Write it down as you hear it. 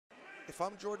if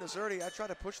I'm Jordan Azurdia, I try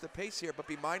to push the pace here, but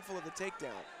be mindful of the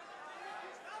takedown.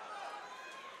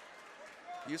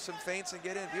 Use some feints and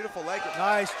get in. Beautiful leg.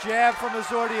 Nice jab from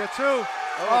Azurdia too.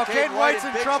 Oh, Caden White's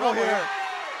in trouble here.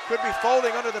 Could be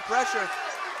folding under the pressure.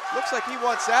 Looks like he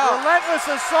wants out. Relentless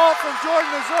assault from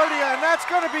Jordan Azurdia, and that's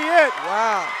going to be it.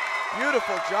 Wow,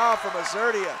 beautiful job from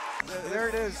Azurdia. There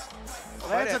it is.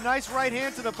 Lands a nice right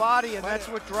hand to the body, and that's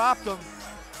what dropped him.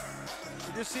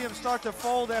 You just see him start to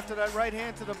fold after that right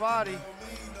hand to the body.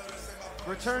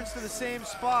 Returns to the same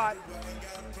spot.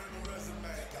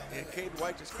 And Caden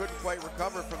White just couldn't quite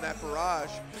recover from that barrage.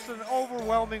 Just an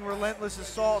overwhelming, relentless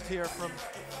assault here from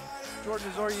Jordan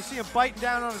Azurdia. You see him biting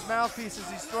down on his mouthpiece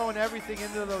as he's throwing everything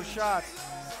into those shots.